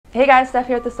Hey guys, Steph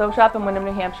here at the Stove Shop in Windham,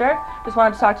 New Hampshire. Just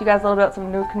wanted to talk to you guys a little bit about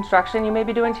some new construction you may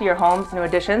be doing to your homes, new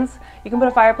additions. You can put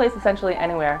a fireplace essentially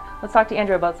anywhere. Let's talk to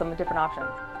Andrew about some different options.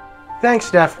 Thanks,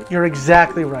 Steph. You're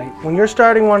exactly right. When you're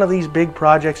starting one of these big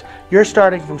projects, you're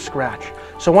starting from scratch.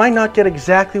 So why not get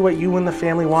exactly what you and the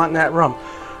family want in that room?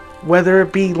 Whether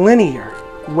it be linear,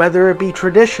 whether it be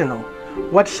traditional,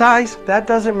 what size, that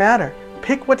doesn't matter.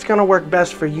 Pick what's going to work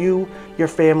best for you, your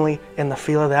family, and the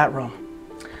feel of that room.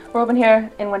 We're open here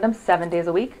in Windham 7 days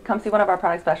a week. Come see one of our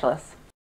product specialists.